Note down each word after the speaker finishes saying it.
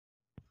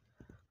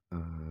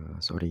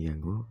Sorry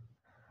ganggu.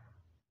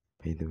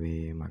 By the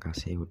way,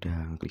 makasih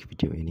udah klik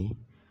video ini,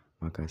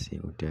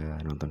 makasih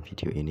udah nonton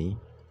video ini.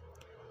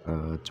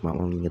 Cuma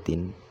mau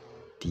ngingetin,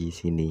 di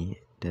sini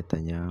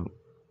datanya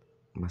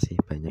masih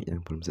banyak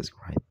yang belum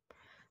subscribe.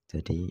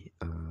 Jadi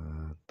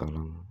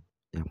tolong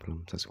yang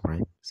belum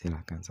subscribe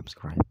silahkan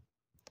subscribe.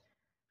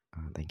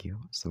 Thank you.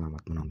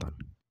 Selamat menonton.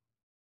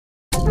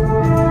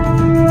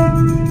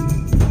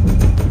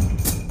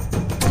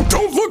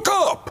 Don't look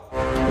up!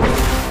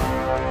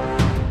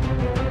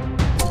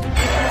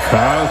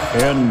 Khá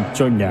khen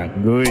cho nhà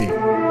ngươi.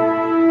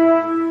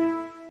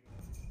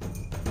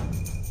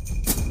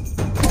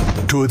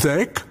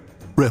 Toothache?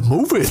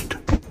 Remove it.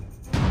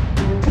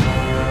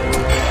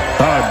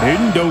 Ta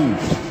đến đâu,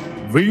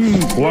 vinh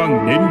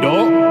quang đến đó.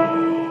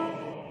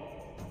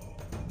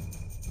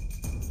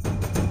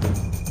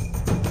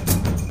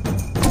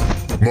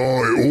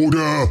 My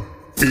order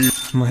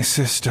is... My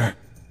sister.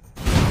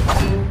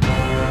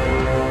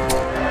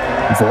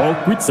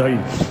 Võ quyết dày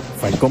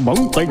phải có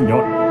móng tay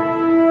nhọn.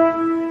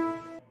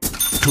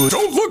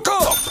 Don't look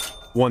up!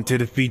 Want to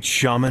defeat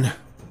Shaman?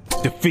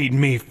 Defeat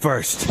me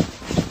first.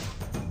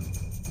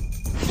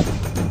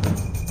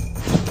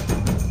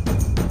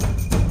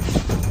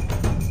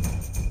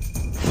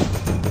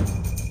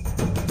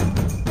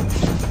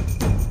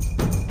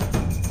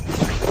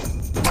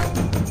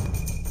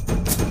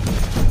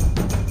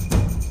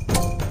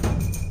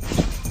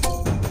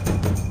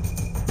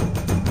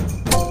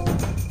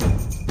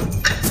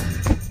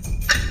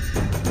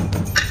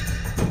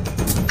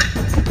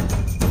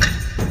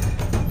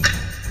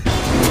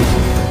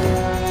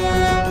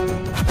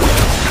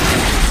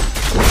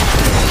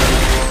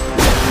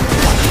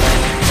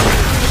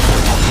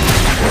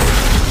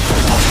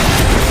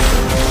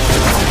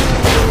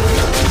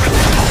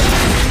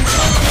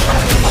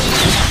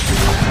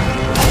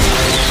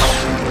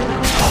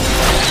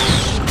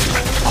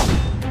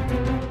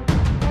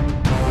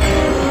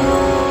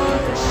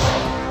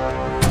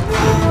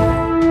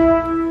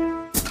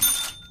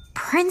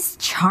 Prince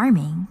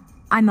Charming?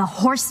 I'm a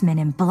horseman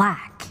in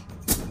black.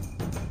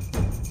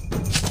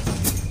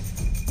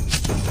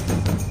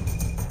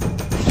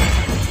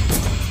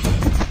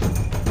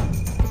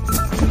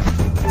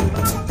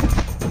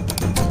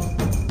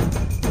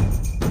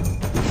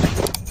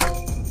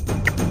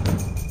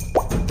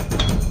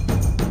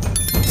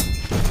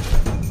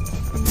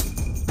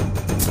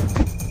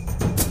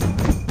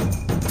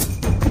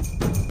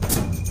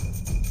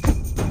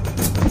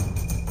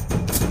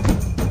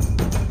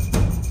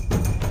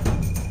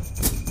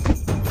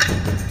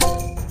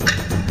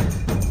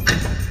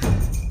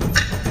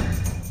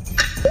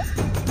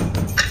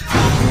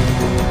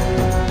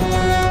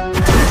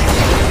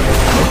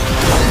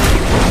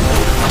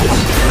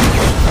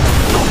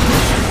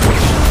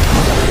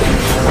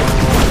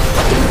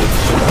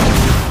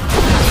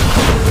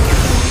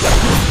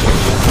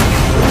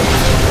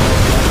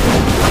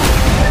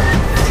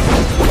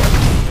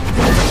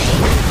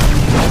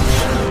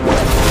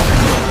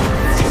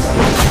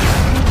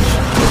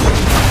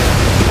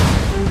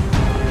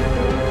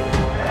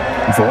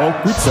 Võ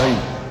quyết dày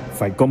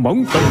phải có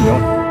móng tay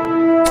nhọn.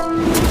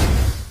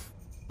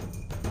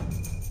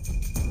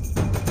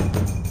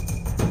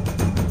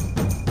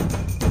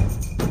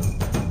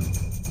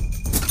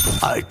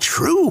 A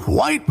true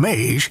white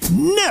mage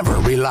never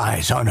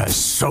relies on a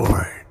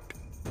sword.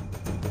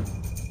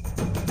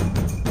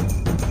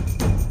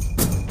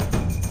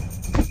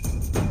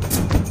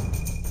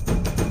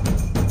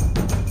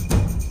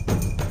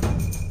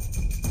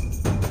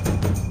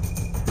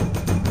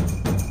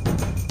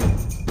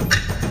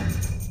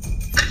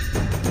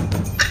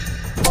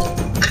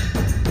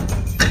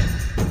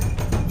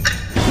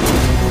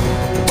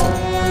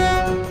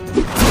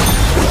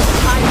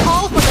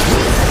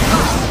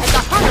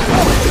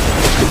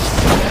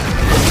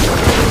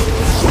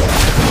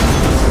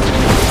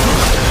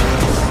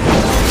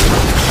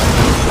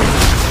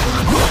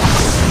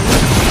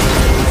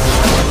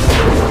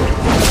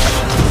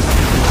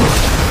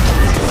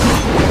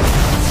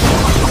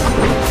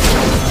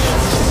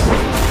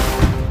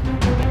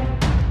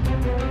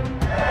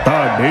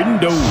 Ta đến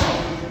đâu,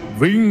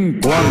 vinh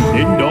quang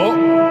đến đó.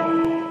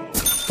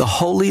 The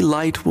holy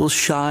light will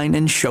shine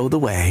and show the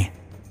way.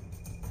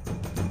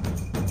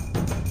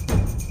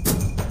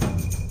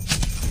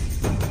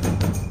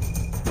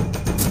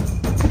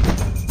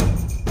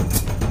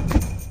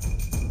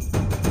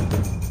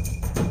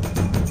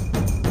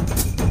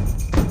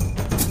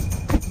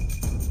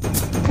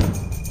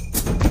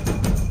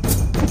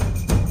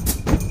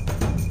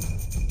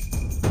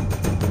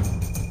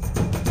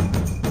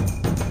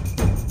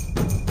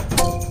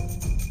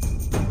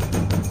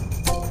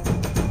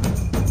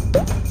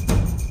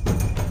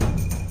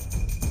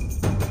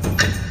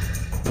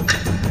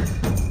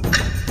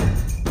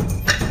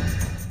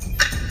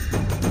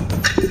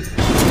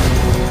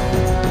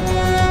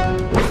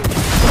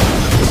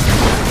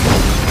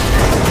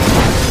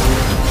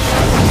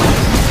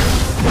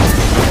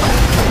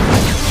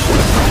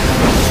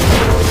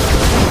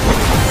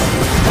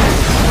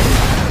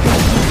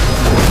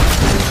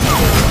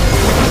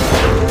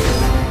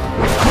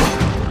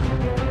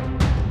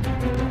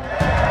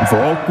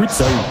 Võ quyết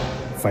dày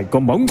phải có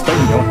móng tay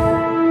nhọn.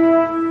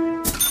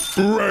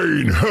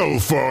 Rain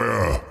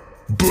hellfire!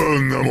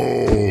 Burn them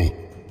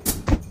all!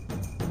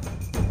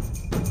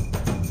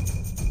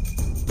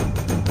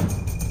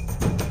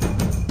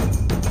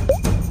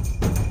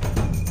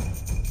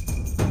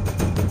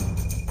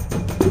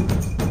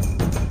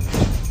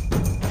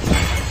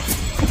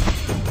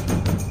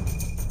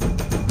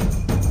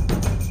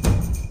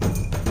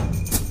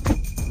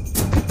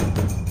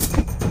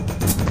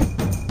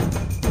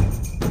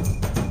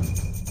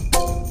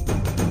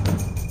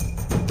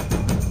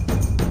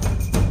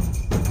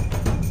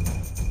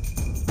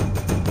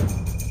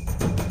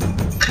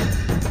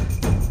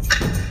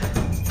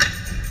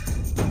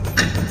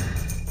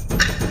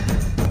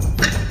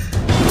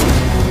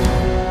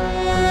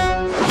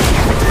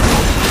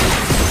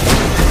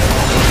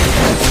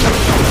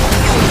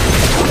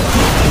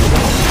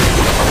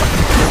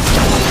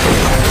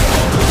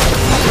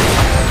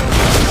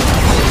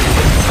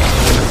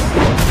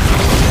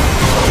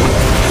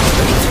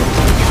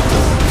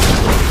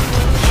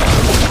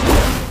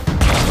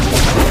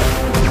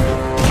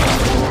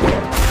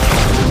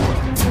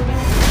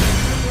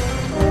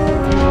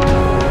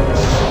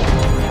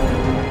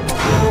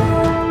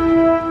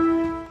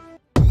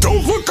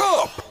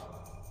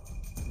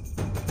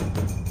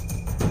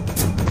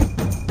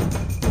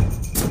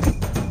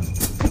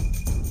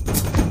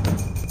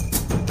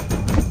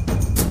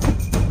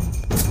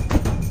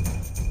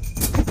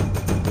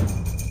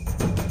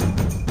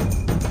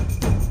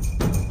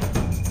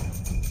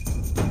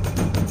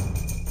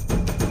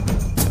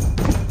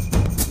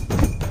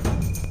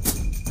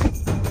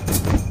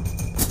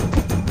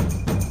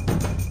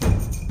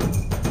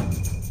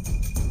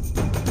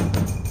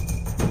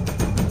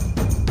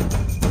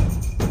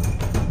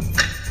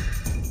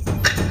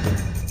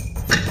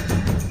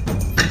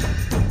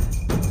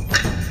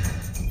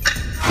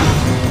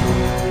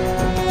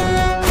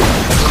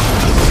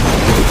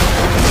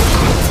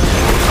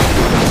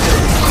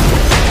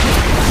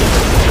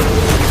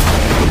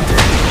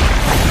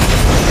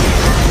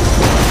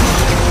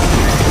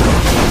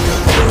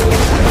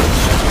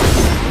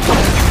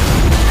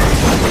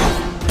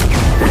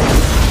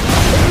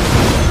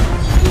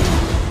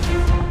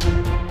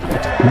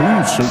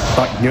 Muốn sự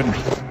tại nhân,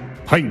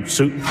 hành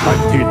sự tại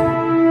thiên.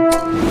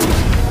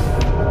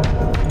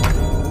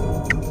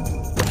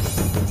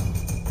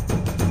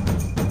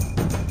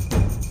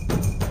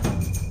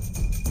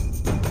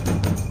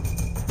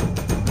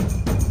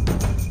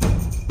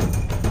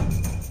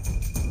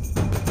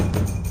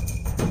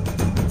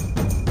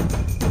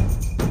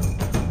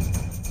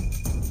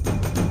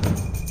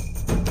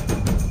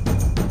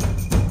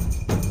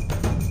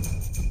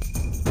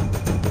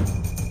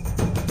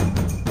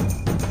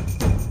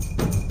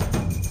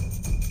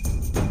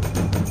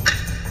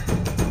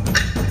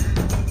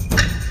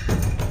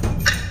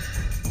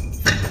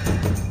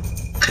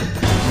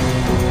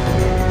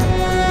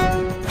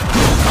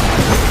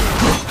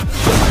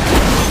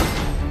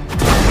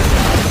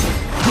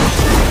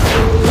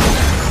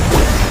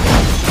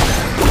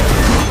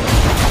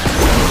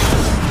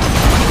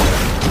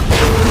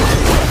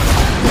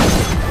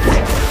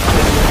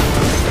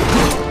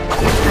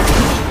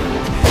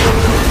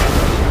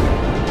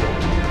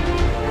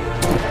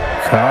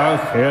 Khá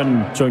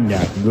khen cho nhà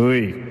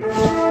ngươi.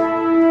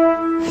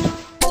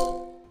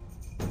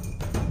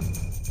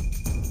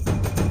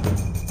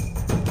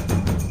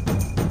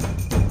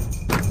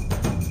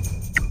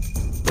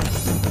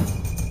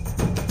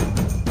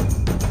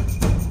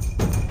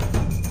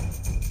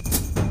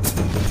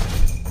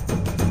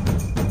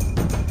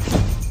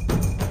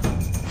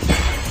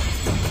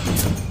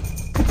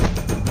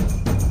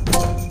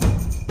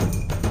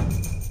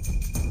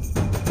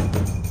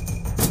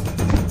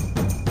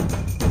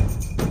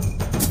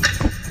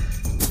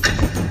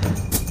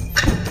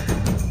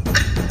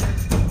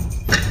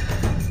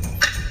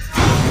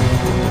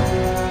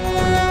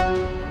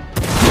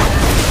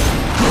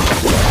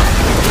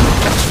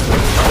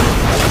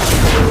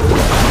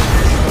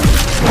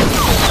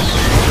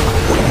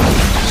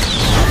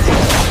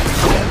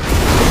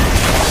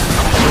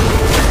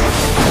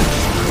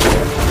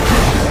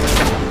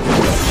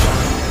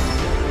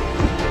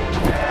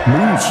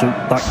 Muốn sự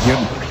tại nhân,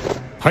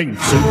 hành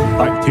sự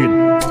tại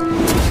thiên.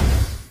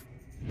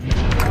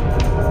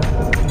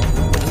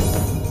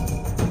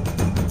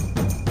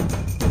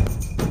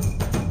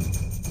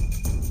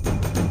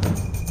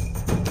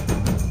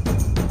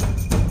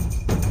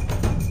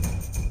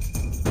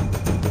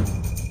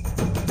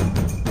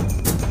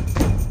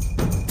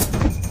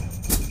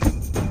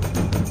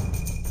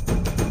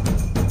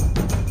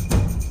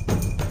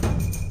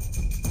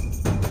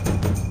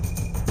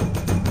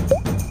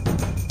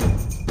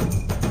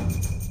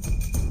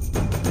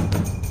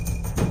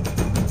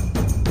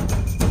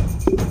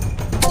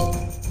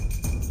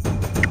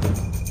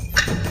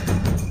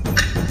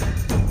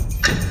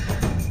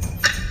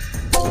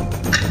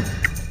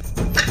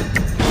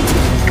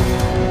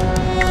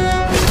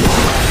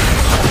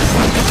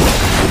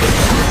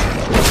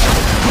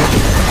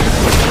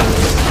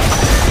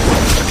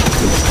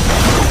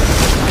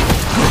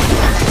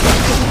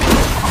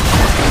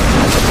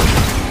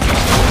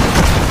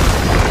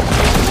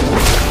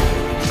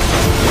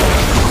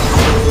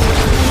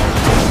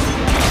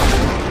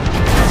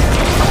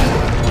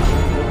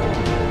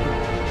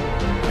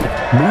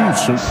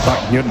 sự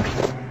tại nhân,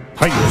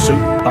 thay sự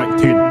tại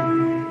thiên.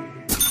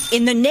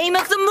 In the name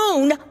of the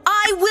moon,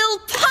 I will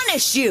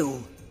punish you!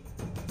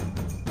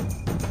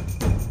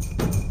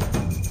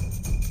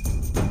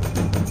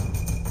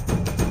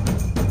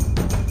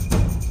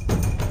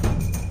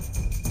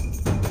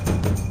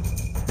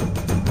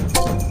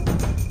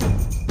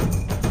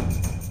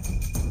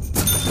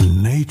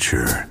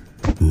 Nature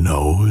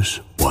knows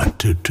what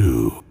to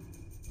do.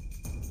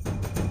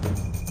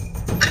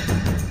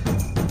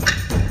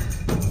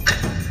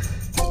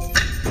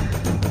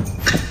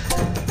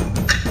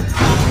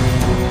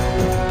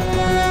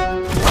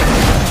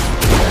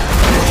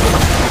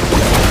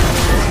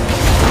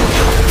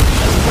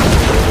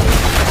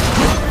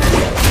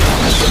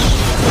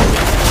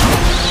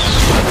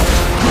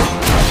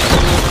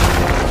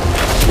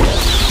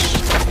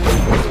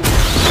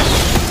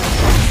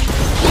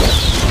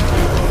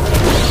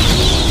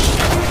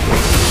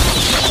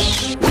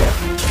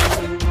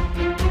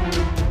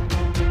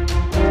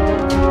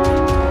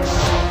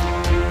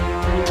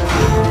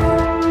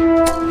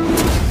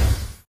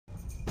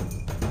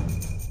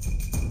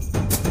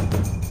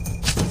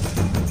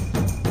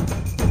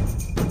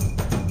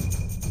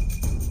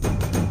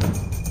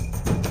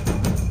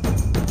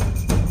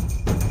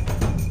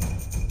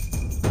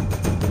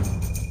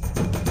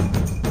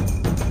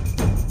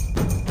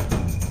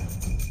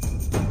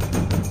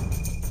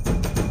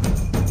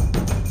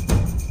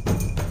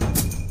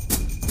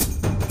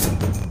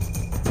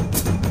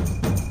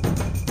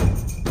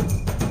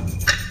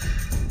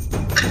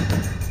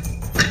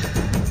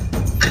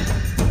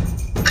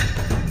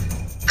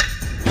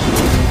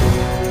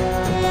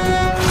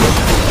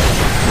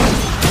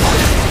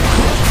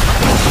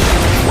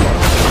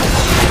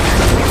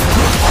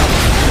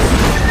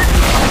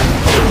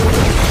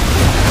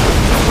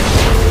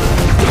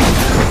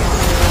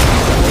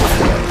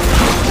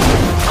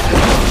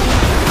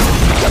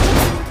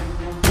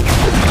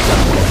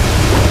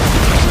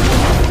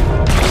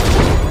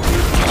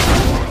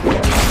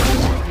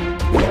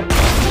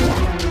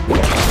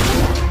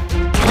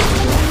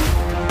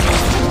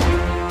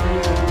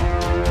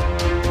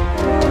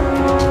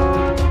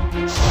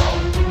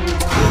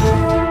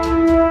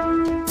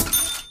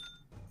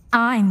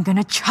 I'm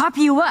gonna chop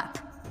you up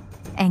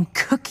and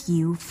cook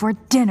you for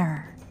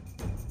dinner.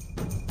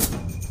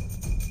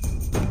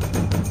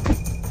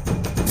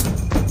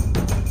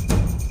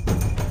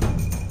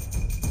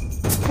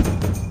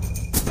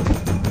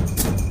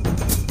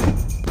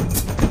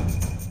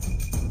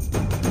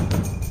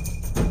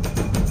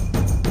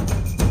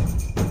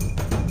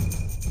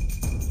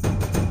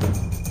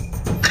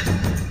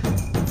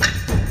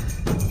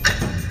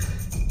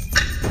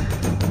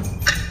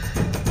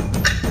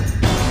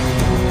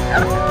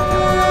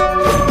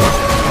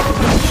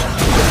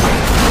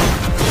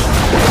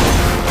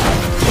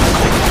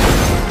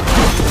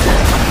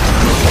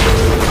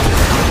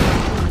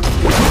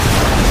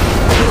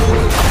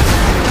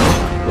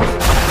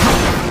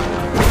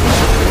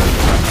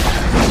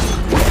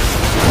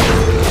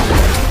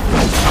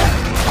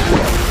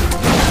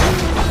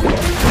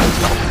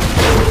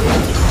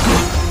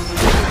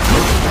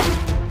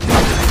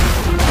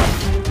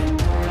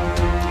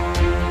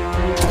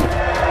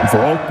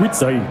 Võ quyết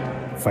dày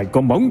phải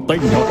có móng tay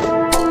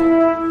nhọn.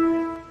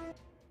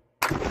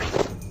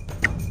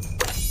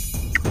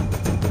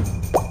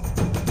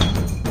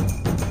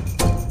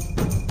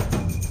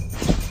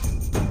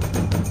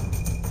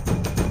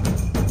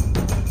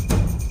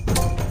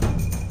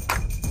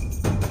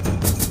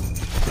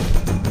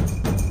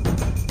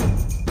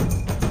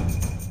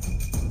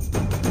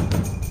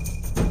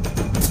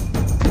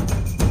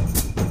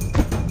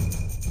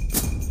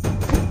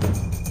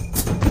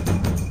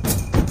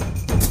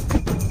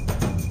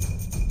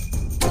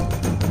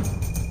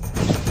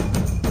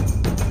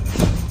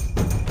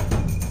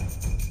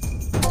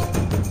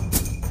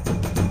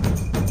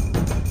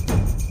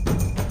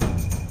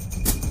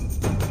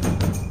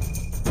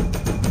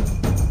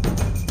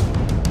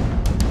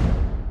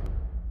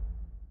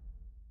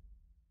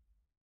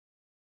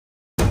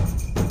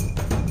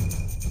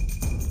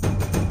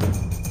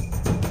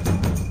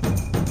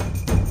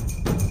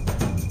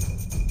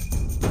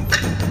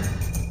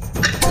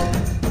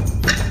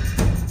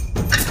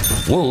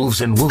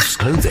 Wolves in wolf's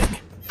clothing.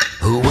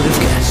 Who would have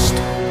guessed?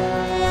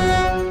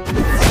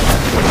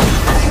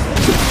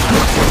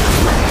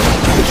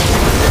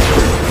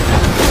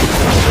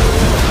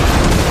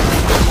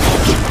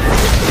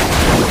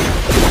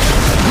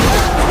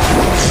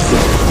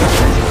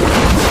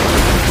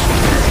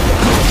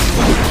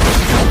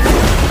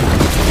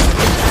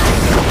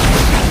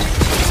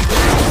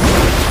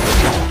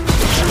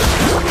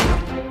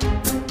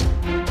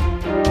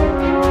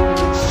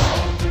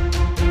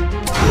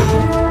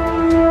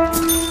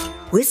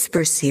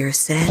 Whisperseer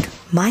said,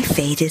 my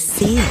fate is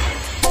sealed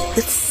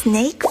with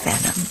snake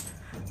venom.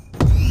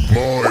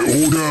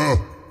 My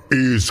order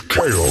is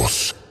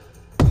chaos.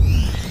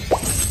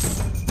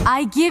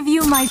 I give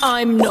you my...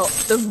 I'm not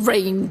the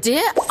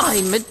reindeer,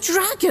 I'm a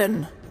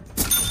dragon.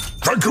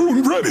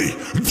 Tycoon ready!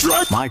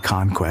 My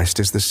conquest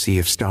is the Sea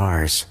of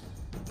Stars.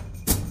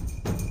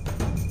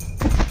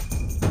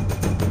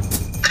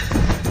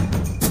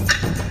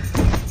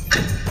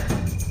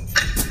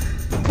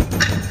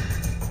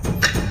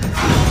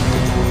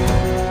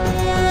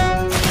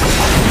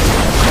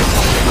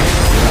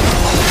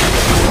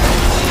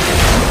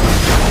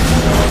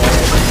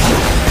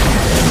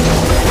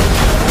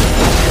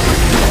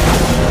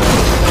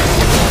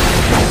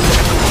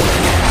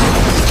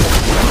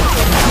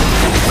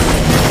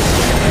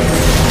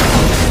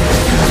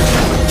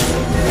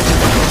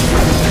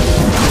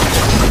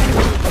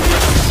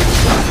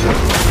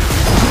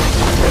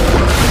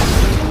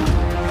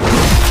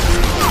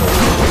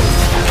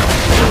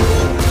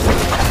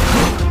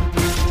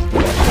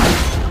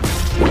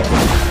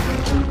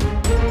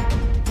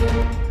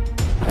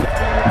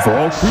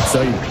 quyết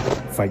xây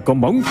phải có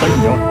móng tay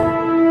nhọn.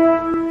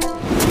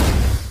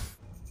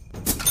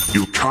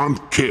 You can't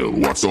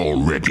kill what's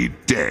already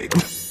dead.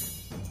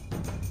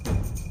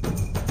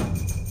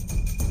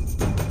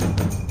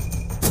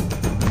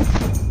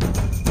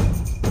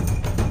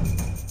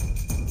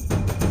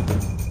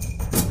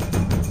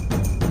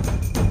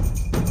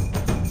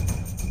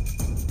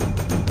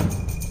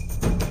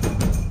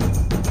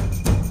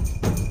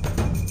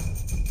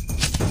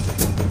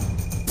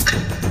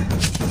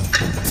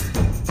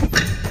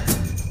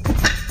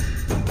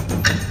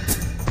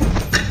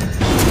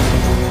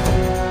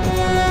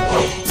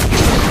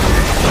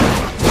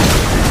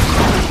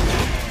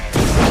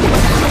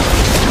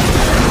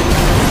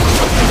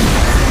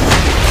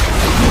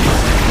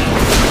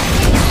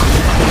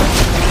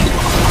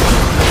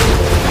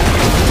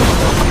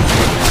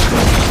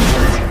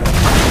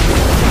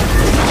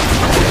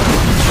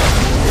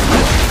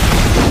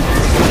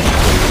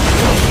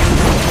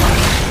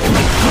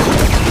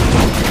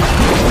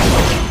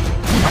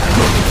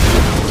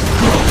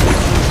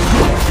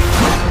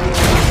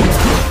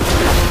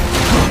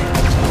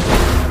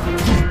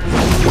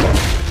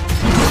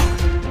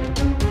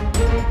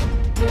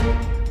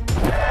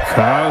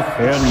 Khá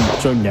khen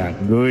cho nhà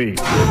ngươi.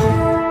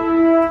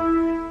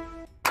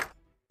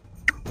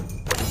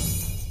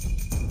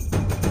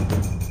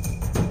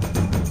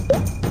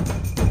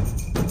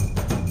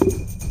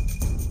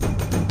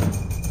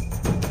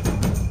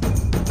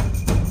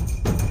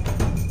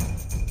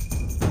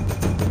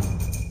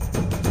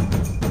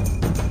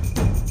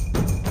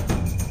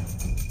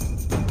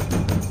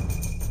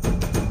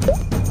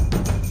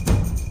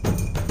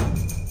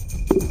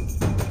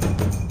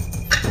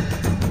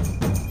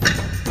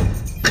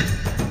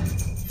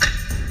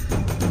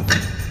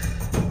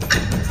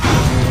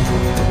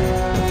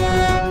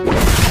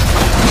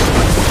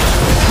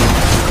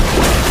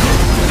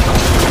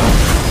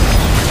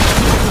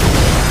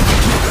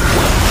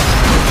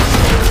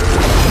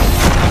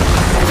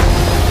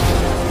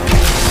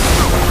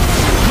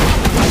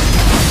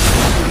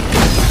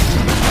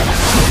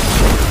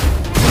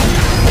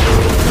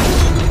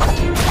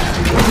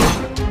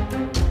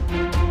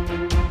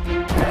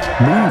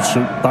 Muốn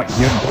sự tại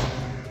nhân,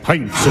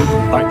 thành sự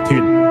tại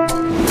thiên.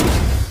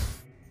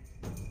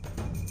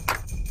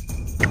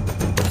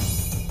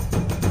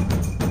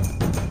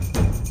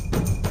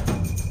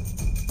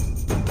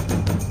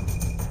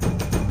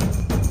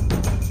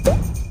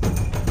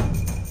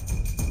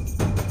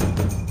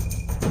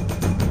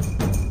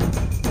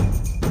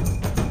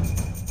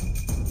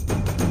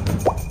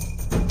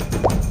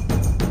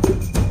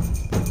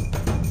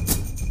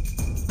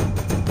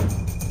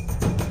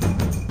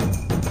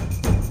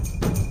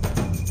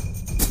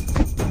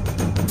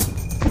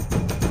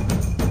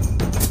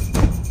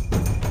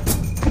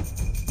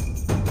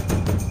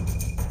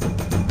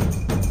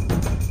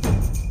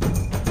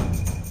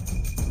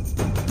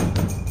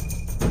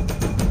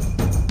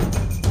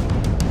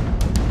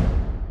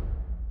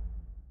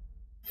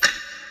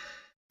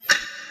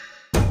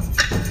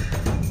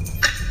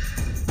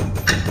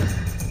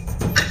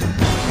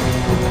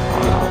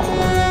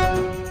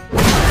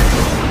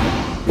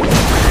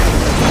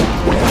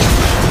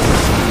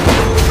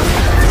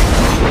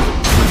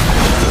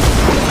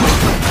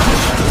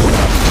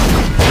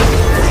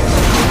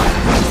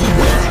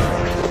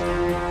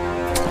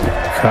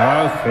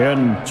 Khá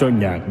khen cho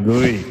nhà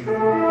ngươi.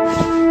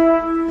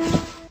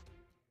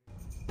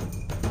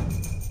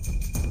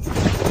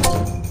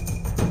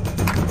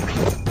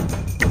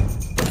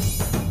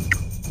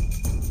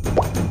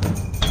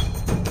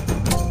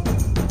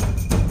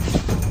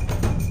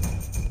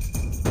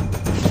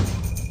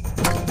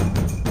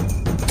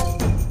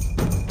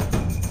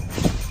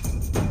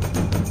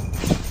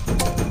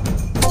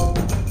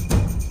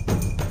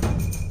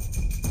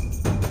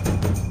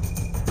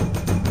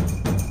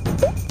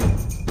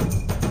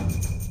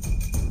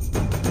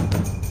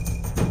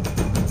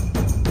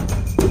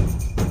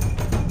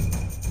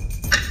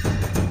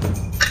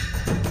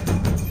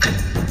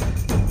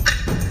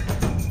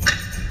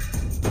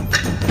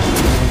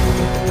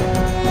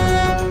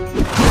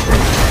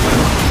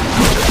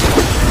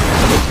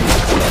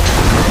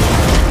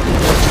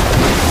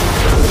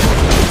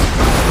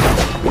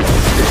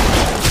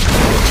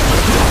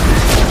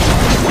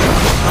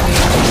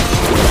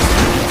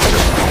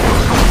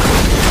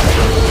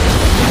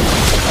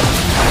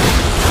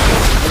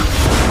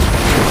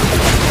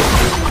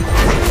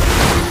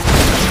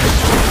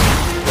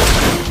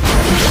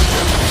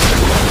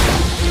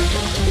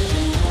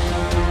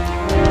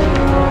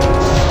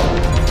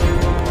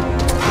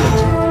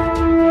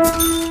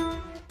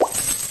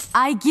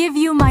 I give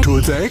you my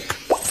Toothache?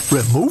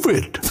 Remove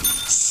it.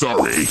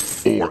 Sorry,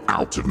 or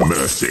out of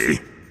mercy.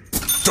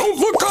 Don't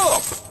look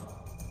up!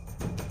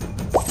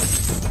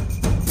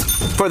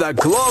 For the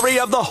glory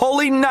of the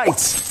Holy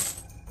Knights!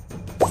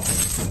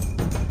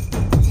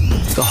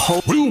 The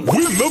whole We'll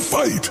win the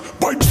fight,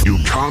 but you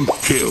can't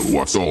kill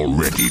what's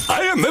already.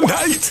 I am the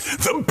knight,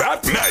 the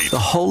Bat Knight. The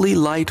holy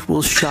light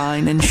will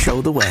shine and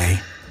show the way.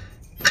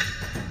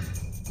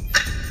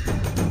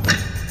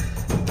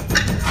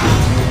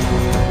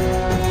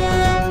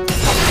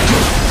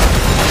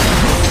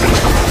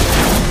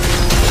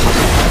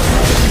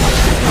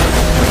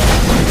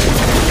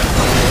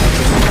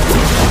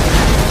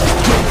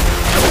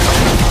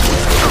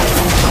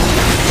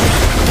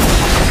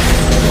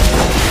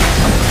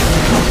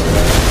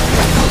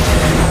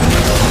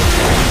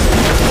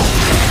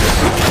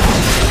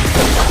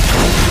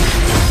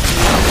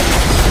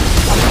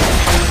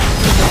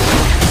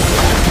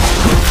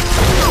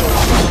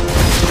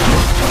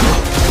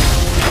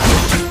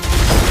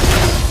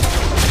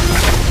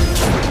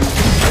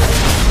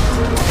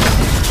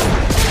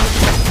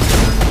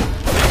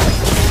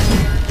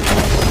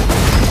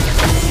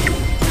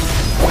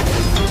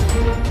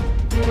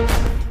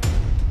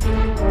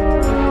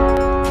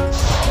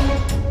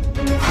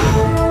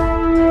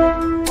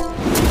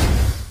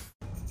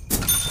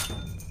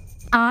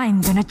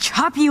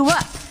 chop you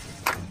up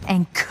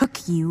and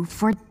cook you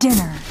for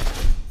dinner.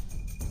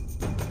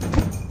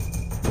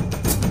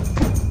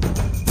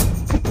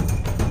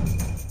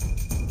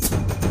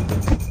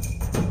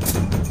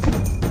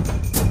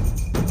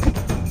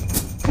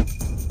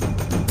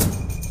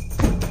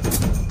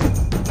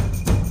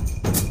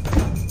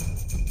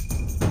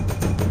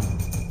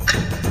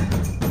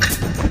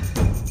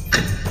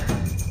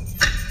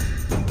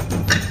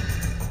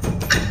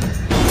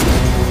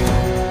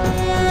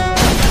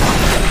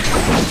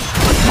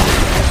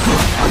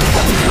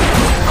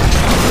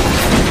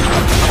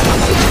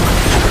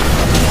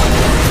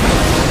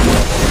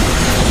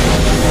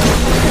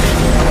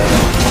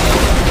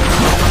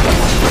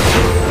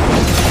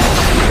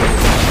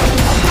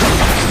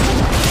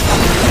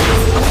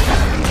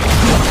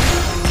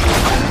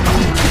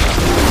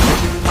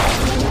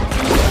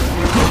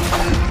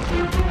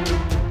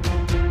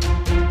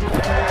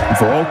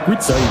 Võ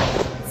quyết dày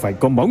phải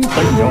có móng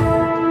tay nhọn.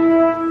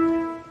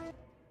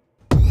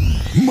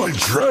 My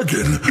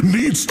dragon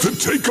needs to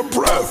take a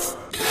breath.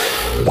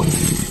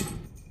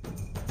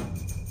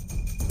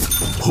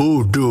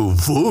 Hoodoo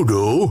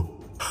voodoo?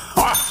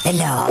 The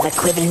law of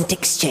equivalent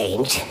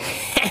exchange.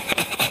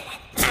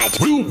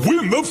 We'll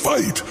win the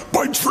fight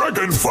by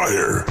dragon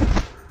fire.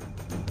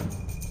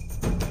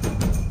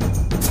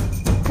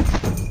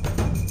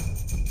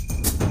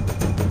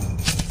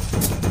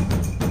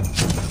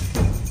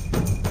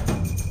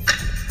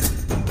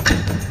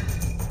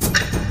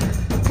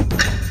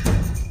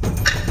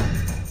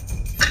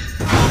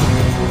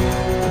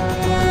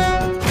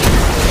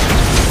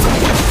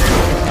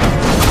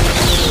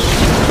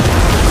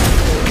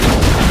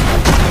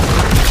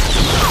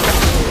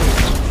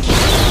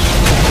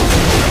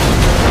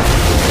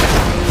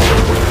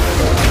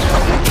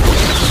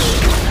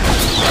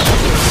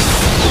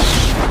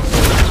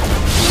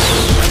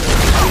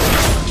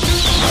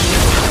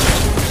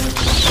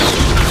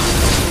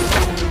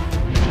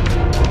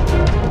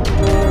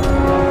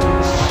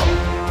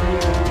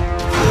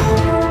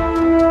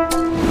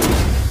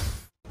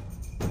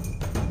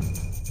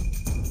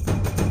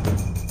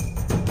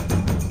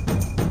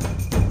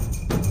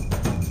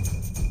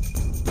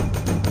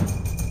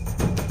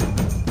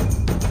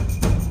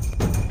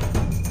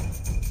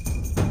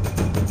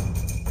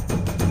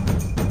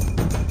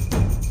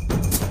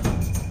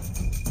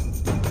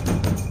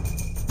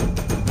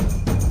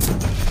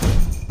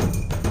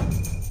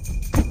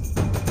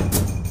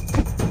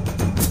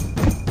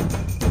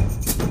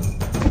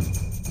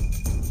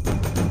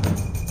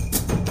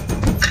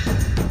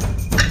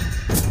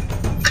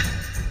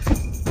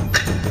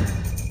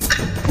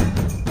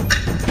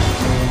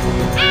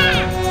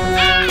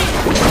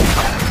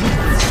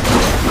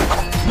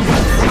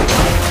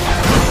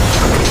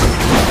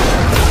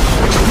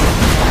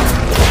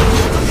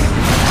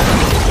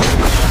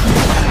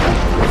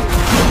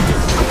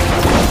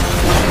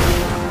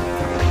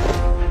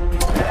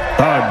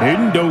 Ta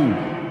đến đâu,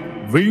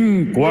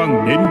 vinh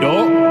quang đến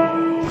đó.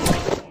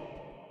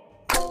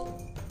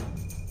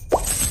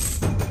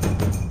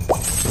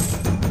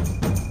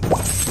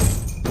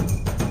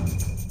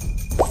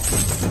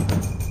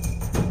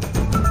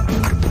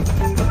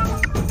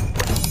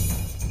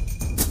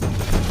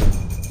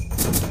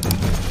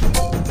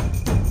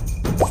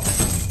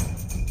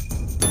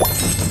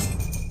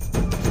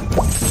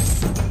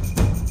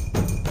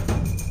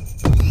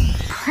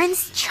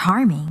 Prince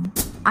Charming?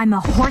 I'm a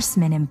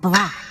horseman in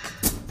black.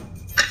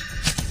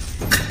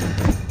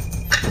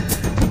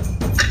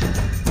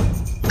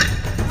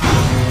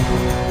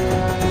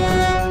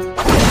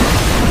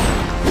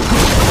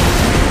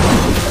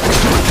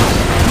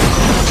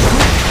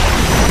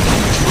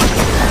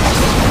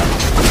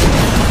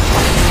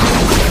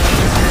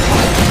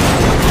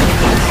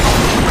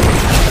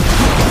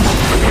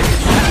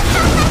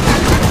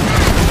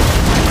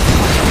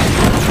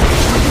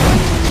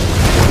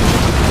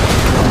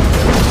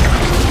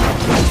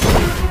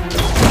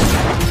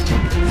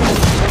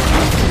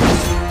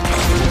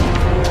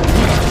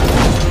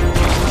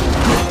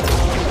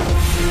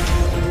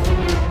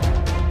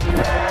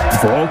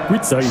 Võ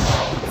quyết dày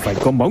phải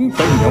có móng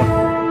tay nhọn.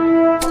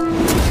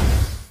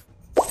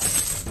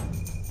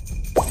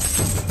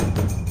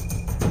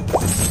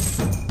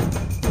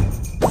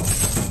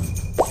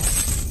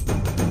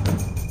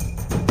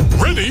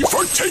 Ready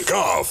for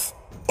takeoff.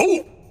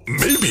 Oh,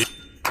 maybe.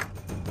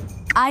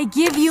 I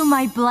give you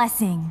my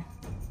blessing.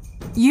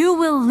 You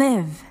will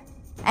live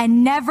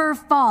and never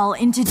fall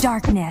into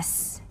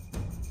darkness.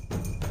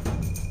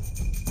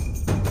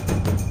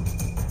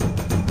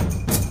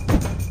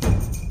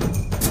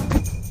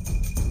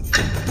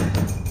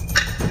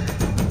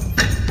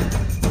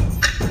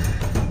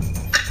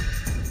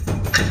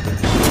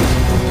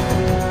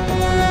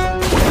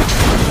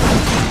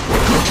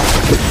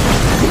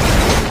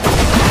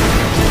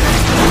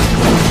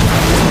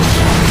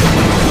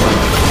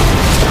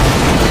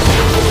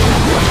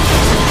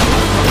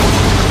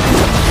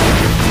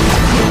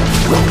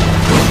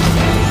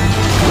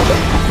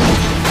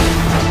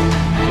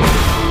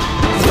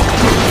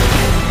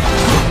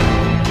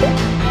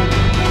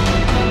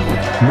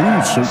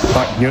 Muốn sự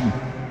tại nhân,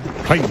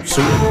 hành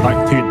sự tại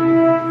thiên.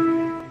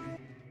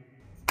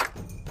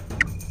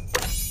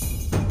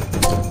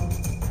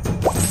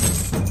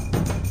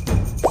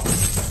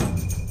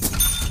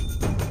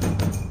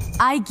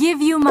 I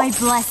give you my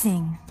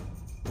blessing.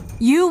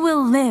 You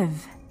will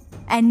live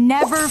and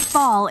never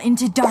fall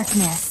into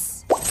darkness.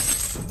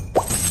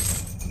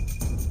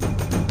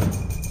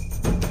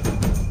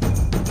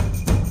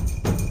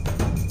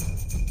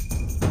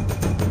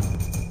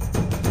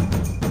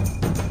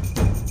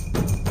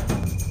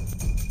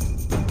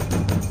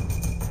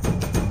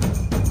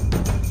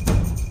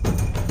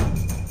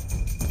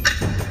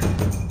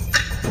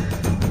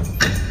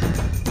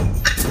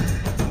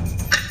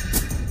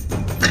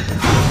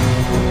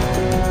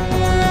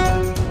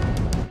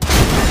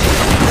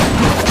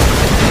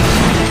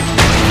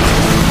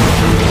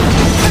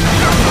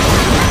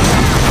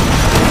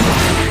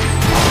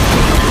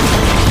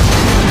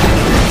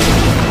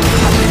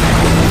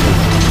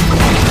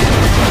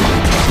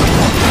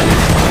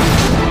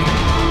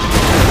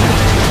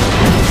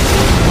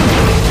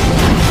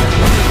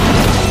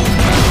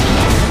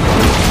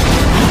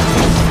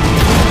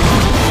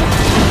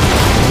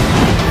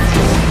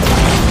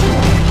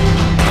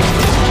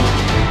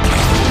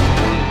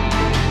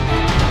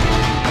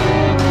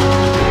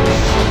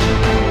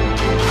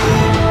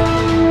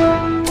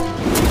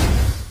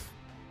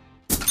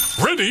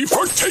 Ready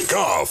for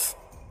takeoff!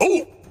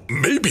 Oh,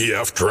 maybe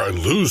after I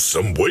lose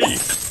some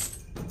weight.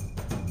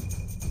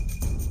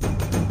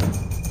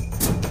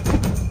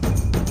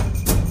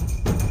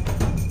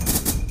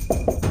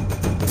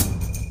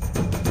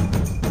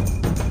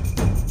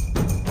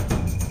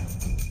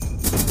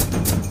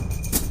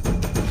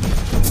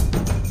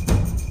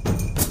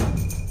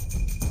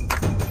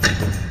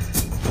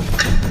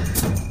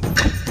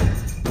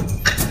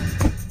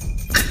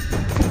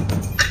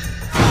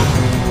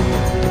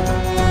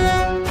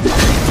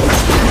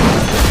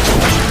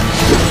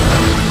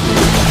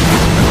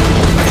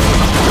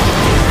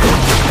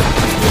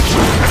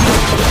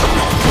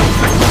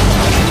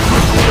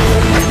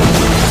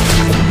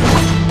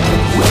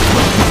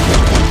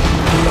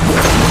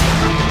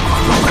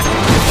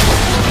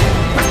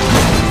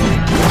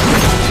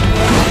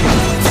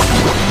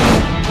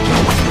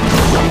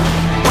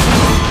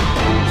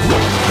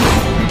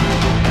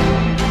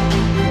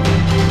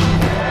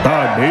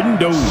 Ta đến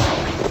đâu,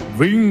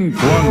 vinh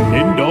quang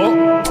đến đó.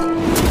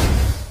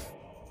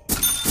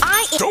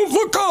 Don't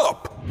look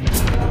up!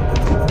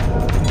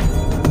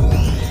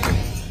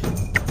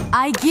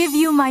 I give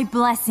you my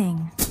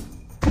blessing.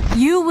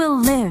 You will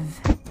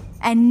live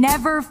and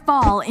never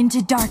fall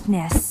into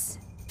darkness.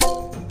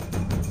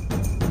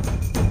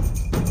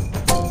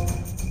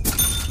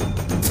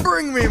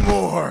 Bring me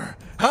more.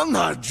 I'm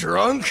not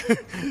drunk.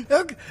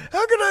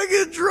 How can I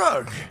get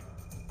drunk?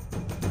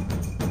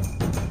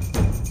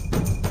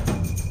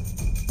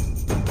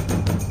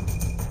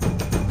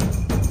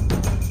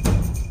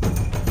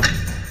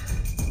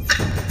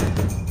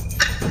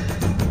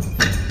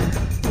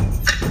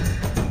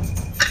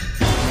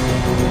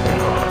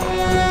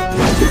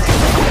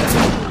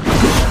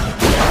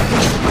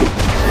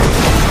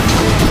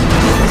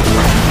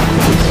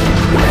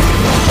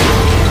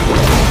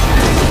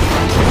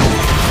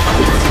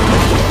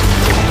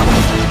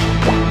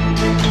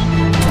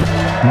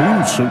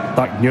 Mưu sự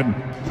tại nhân,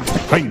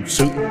 hành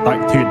sự tại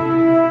thiên.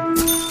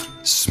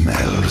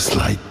 Smells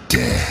like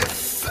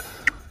death.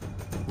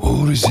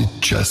 Or is it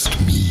just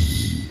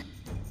me?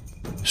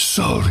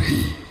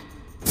 Sorry.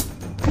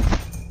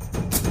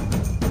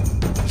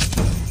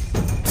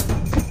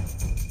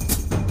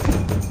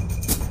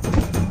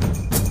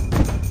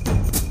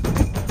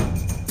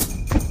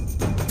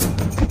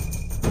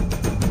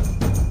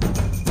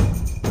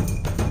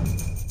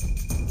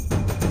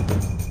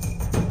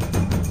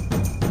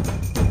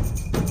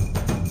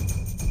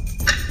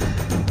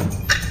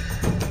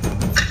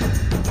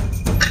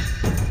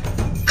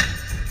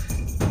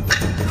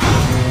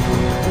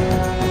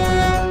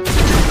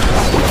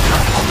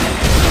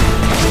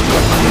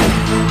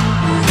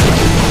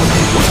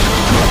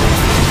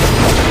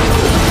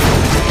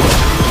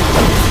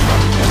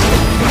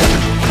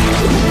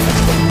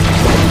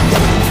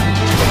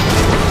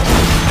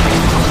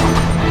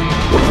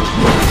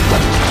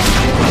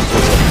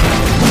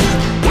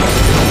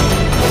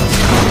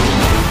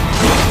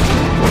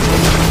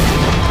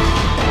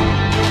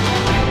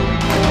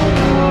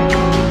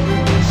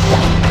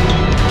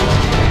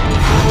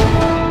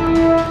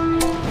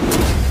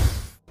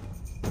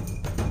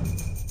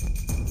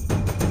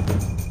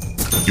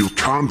 You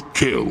can't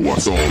kill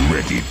what's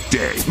already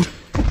dead.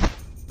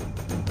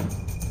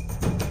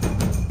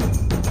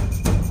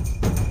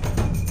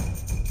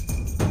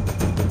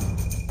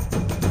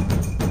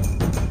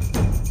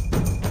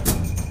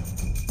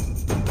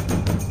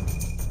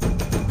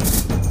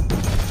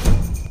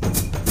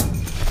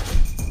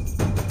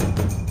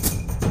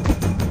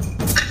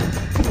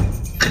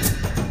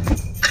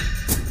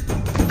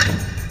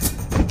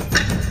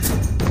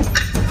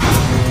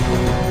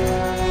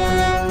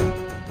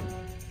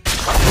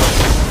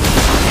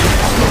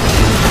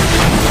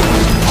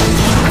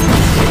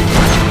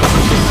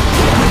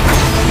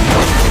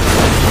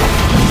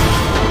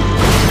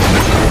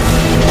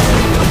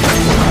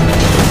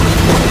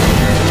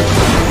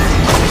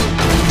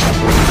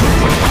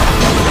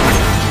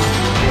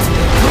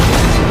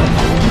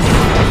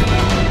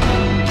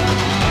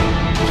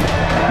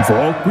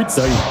 quyết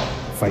dày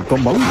phải có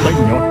móng tay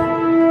nhọn.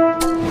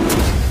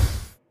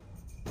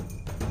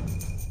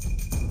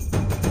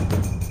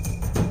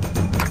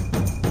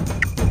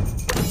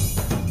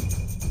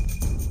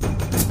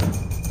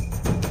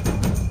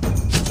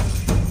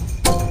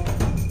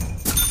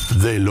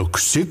 They look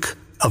sick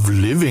of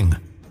living.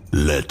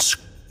 Let's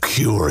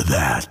cure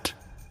that.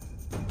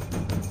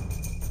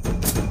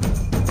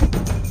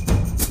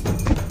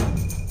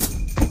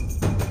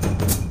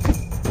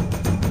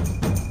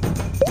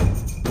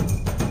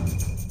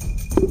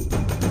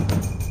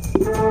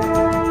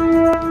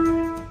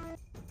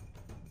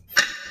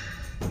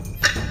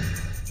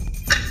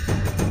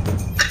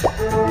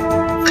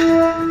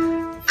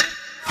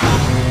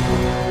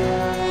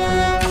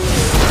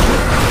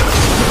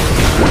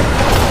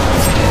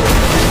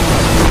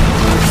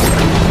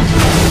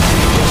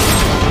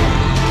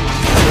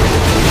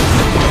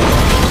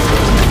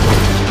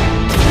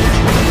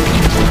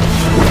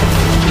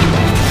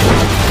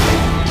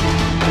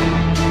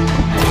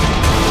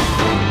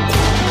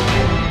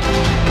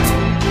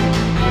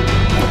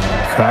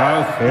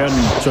 Khá khen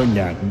cho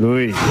nhà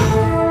ngươi.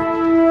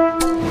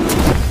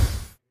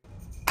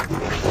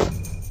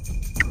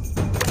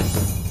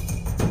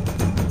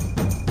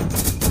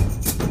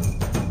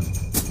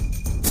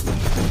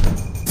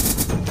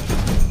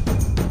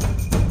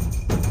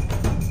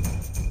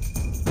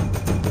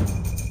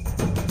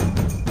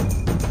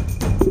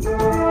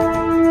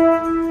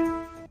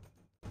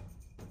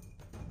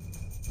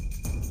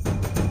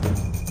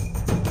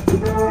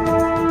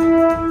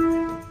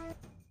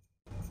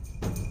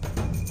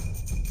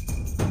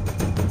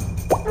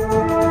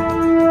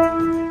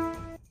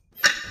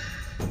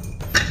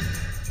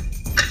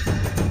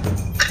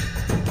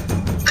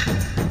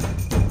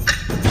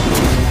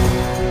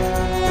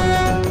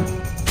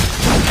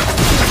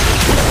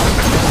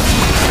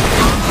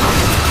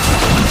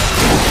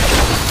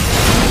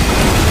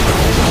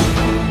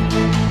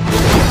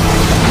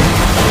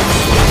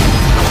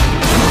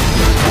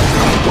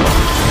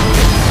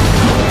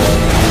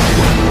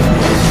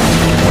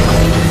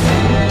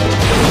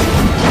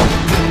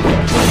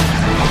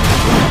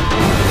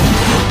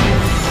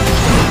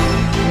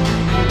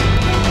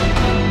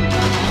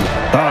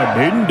 Ta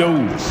đến đâu,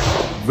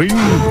 vinh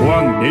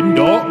quang đến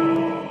đó.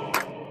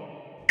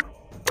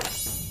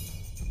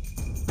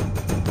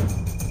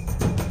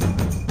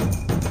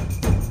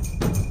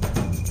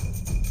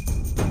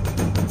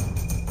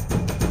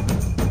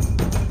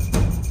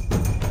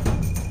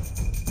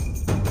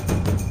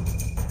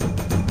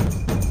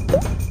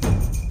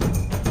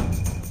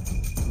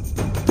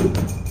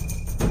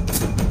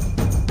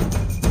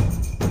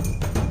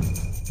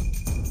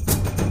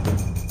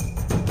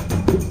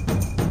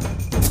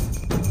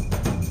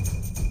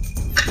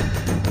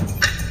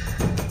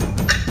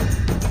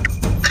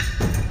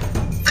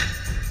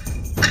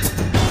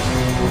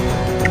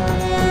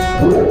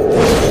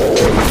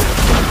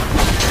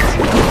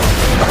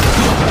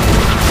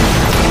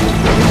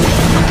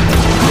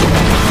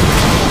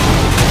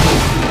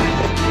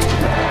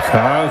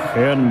 Khá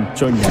khen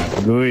cho nhà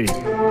ngươi.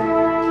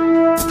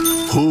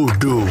 Who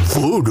do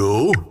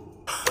voodoo?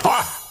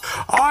 Ha!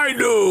 I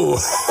do!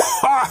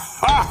 Ha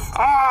ha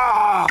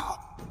ha!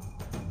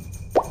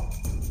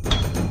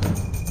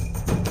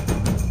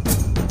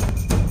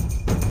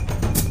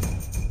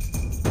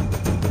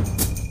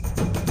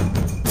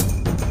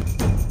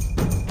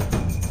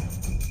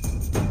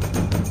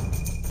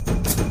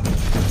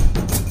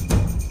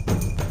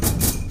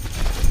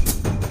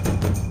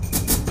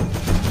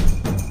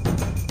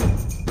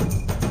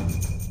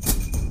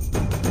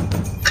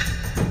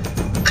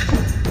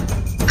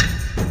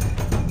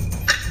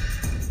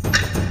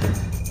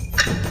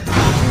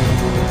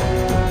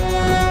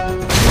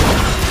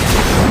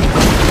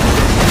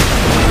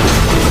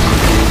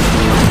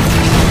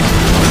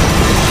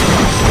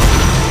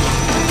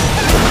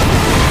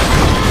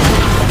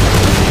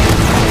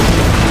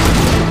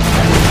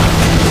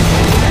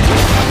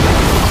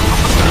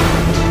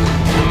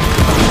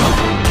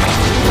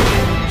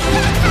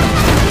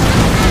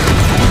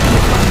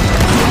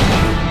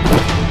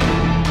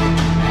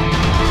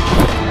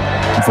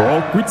 Võ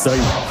quyết dày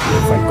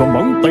phải có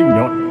móng tay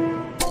nhọn.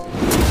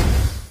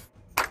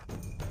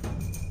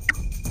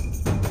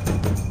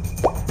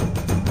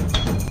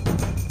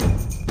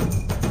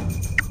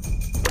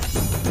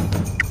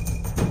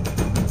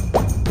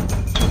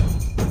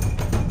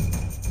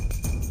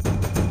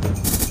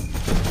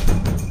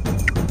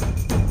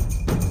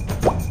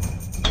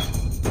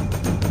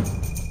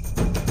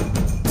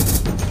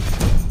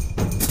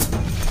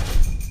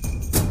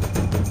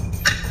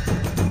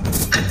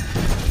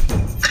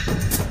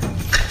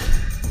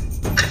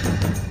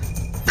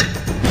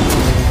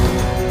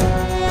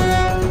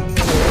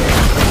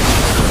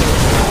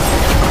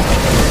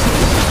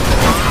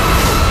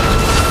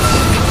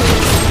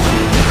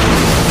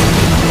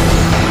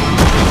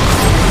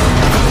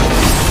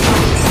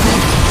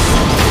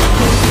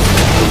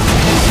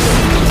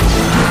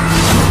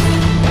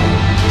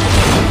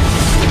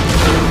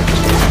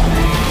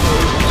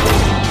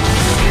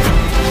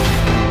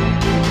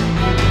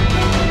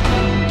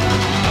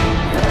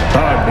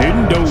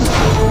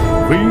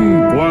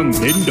 vinh quang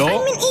đến đó.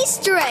 I'm an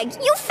Easter egg.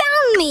 You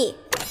found me.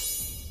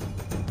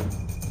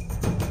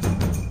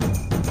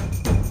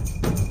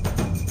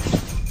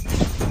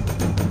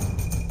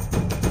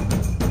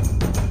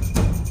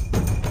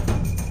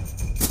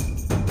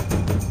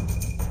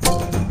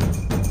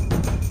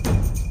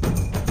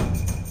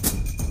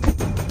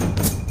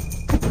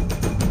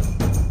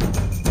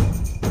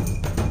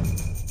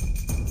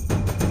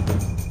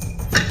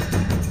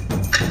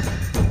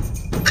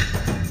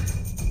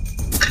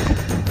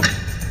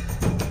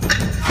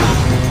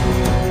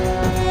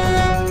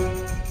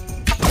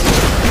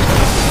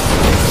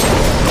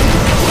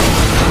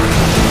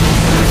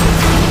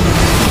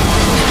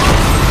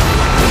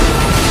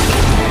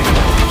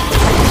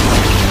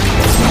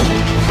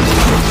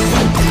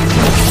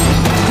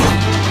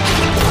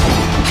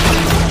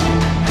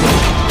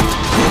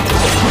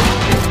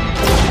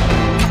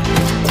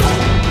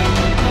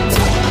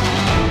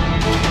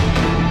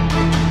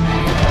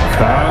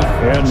 Khá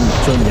khen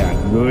cho nhà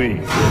ngươi.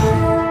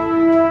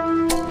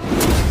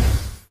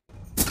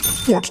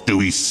 What do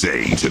we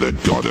say to the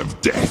god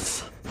of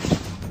death?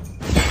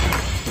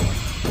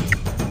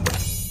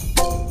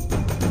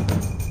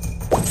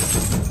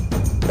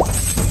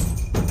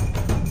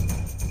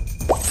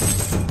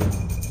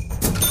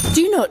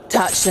 Do not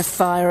touch the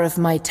fire of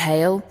my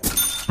tail.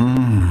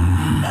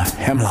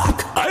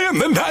 Hemlock. I am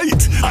the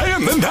knight! I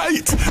am the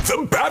knight!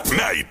 The Bat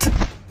Knight!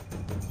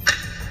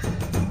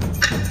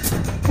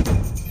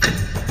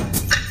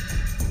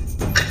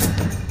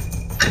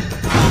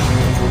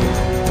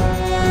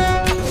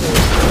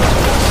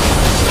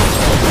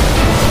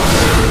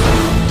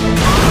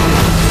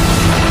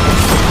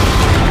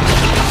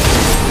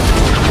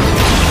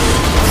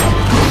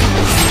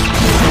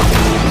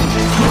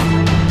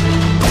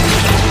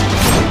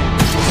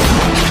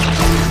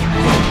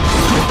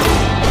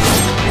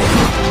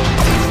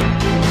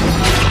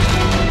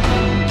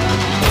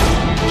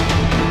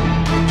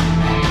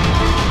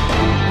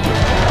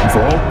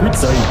 Võ quyết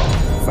dày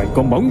phải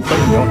có móng tay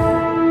nhọn.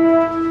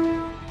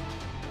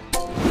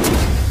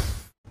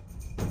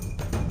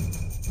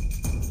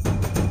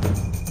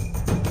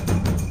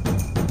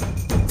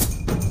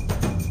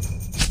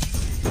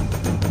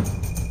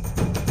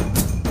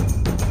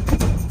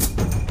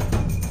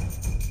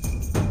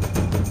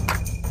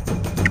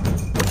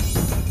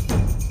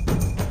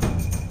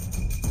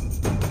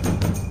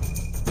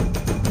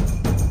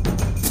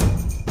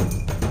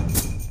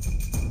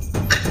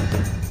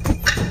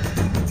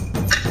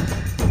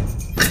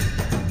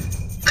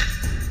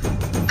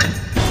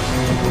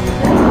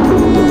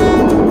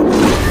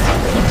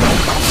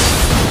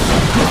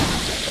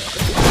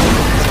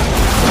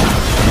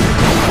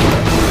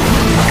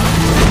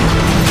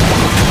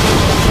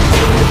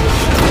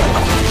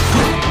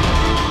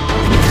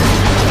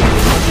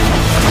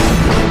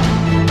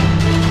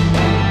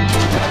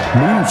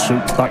 Muốn sự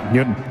tại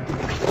nhân,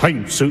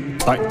 hành sự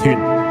tại thiên.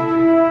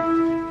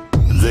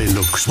 They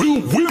look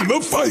We'll win the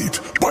fight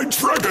by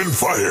dragon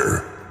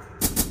fire!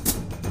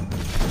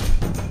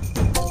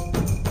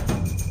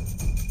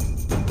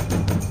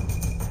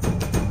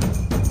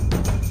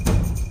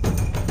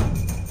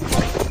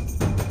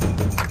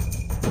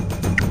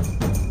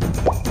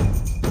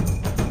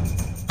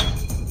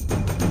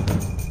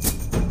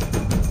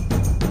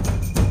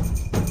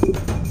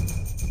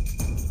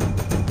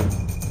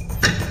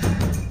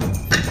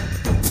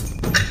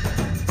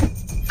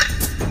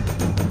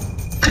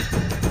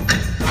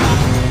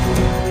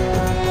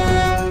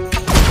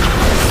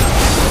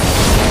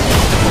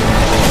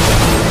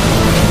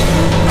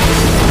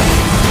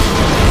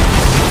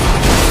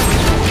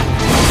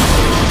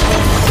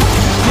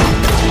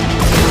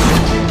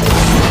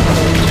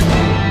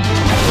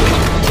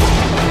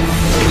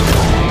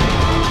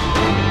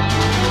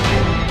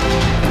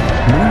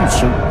 Muốn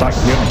sự tại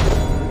nhân,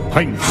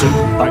 hành sự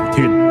tại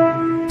thiên.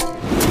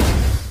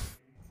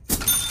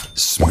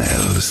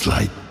 smells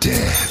like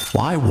death.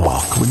 Why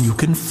walk when you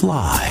can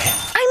fly?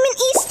 I'm an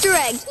Easter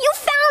egg. You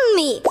found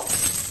me.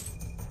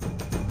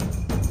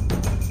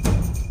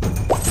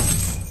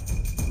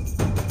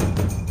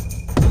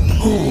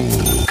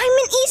 I'm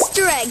an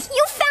Easter egg.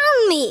 You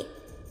found me.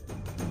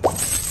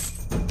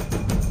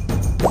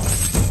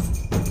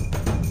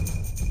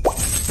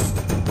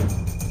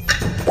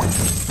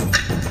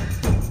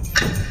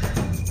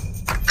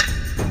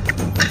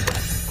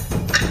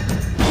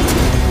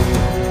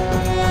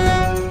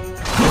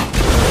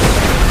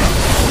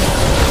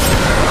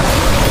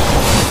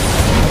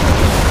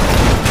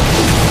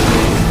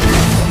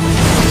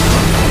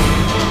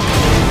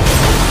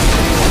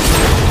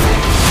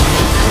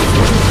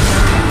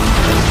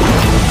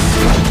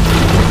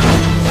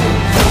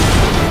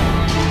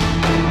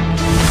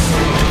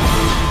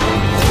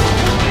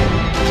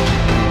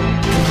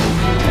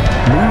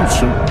 Muốn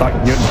sự tại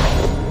nhân,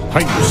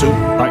 hành sự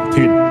tại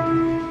thiên.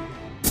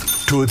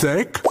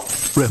 Toothache?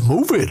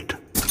 Remove it.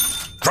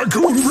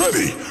 Dragoon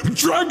ready!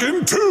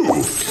 Dragon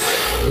 2!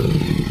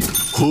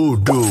 Who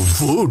do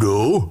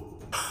voodoo?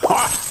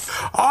 Ha!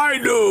 I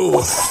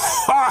do!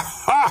 Ha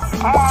ha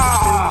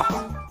ha!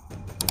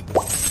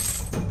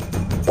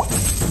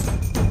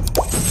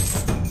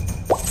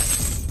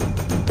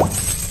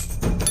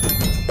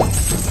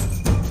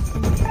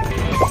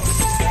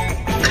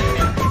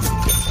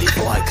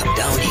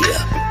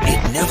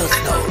 never